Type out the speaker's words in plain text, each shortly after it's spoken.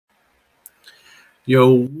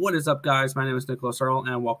Yo, what is up, guys? My name is Earle,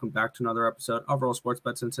 and welcome back to another episode of Earle Sports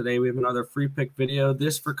Bets. And today we have another free pick video.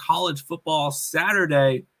 This for college football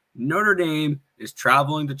Saturday. Notre Dame is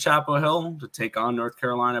traveling to Chapel Hill to take on North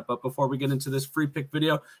Carolina. But before we get into this free pick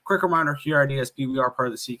video, quick reminder here at ESP, we are part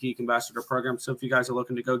of the SeatGeek Ambassador Program. So if you guys are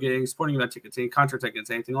looking to go get any sporting event tickets, any concert tickets,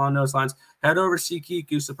 anything along those lines, head over to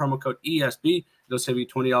SeatGeek, use the promo code ESP. It'll save you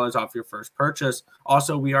 $20 off your first purchase.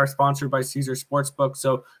 Also, we are sponsored by Caesar Sportsbook.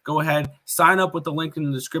 So go ahead, sign up with the link in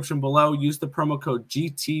the description below. Use the promo code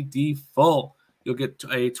GTDFULL. You'll get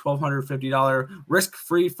a $1,250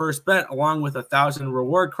 risk-free first bet along with 1,000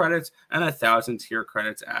 reward credits and 1,000 tier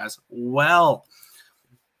credits as well.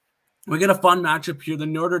 We get a fun matchup here. The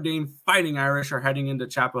Notre Dame Fighting Irish are heading into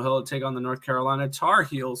Chapel Hill to take on the North Carolina Tar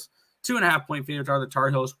Heels. 2.5-point favorites are the Tar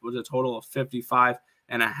Heels with a total of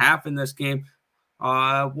 55.5 in this game.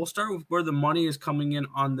 We'll start with where the money is coming in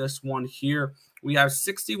on this one here. We have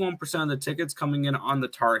 61% of the tickets coming in on the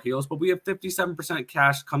Tar Heels, but we have 57%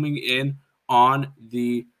 cash coming in on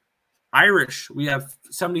the Irish. We have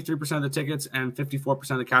 73% of the tickets and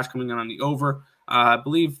 54% of the cash coming in on the over. I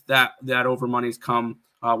believe that over money's come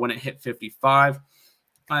when it hit 55.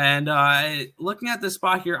 And looking at this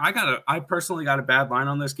spot here, I personally got a bad line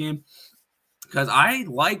on this game because I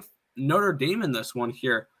like Notre Dame in this one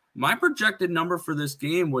here. My projected number for this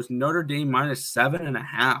game was Notre Dame minus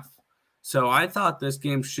 7.5. So I thought this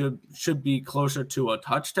game should be closer to a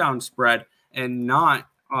touchdown spread and not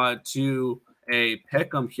to a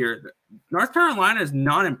pick 'em here. North Carolina has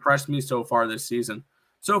not impressed me so far this season.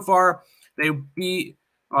 So far, they beat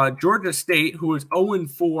Georgia State, who is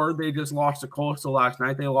 0-4. They just lost to Coastal last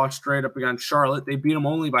night. They lost straight up against Charlotte. They beat them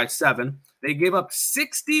only by 7. They gave up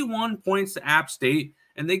 61 points to App State,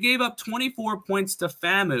 and they gave up 24 points to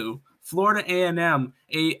FAMU, Florida A&M,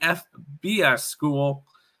 a FBS school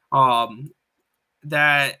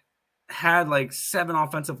that had like 7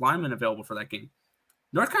 offensive linemen available for that game.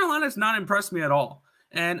 North Carolina has not impressed me at all,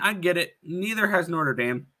 and I get it. Neither has Notre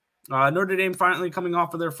Dame. Notre Dame finally coming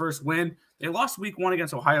off of their first win. They lost week 1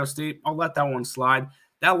 against Ohio State. I'll let that one slide.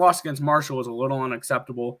 That loss against Marshall was a little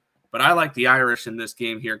unacceptable, but I like the Irish in this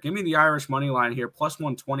game here. Give me the Irish money line here, plus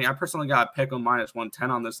 120. I personally got to pick them minus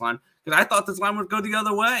 110 on this line because I thought this line would go the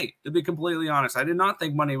other way, to be completely honest. I did not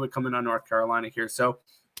think money would come in on North Carolina here, so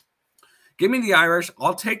give me the Irish.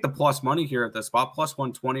 I'll take the plus money here at the spot, plus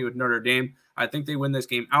 120 with Notre Dame. I think they win this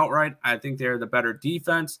game outright. I think they're the better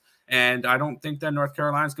defense, and I don't think that North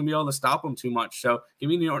Carolina's going to be able to stop them too much. So give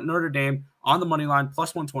me Notre Dame on the money line,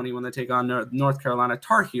 plus 120 when they take on North Carolina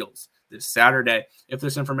Tar Heels this Saturday. If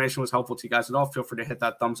this information was helpful to you guys at all, feel free to hit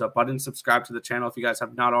that thumbs up button, subscribe to the channel if you guys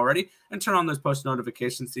have not already, and turn on those post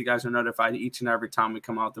notifications so you guys are notified each and every time we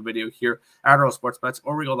come out with the video here at Earle Sports Bets,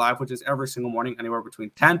 or we go live, which is every single morning, anywhere between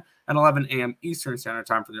 10 and 11 a.m. Eastern Standard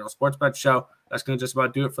Time for the Earle Sports Bet Show. That's going to just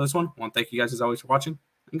about do it for this one. I want to thank you guys as always for watching,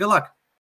 and good luck.